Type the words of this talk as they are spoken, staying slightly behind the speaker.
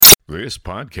This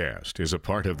podcast is a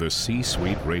part of the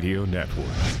C-Suite Radio Network.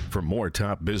 For more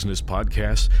top business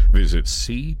podcasts, visit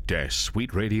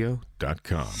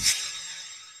c-suiteradio.com.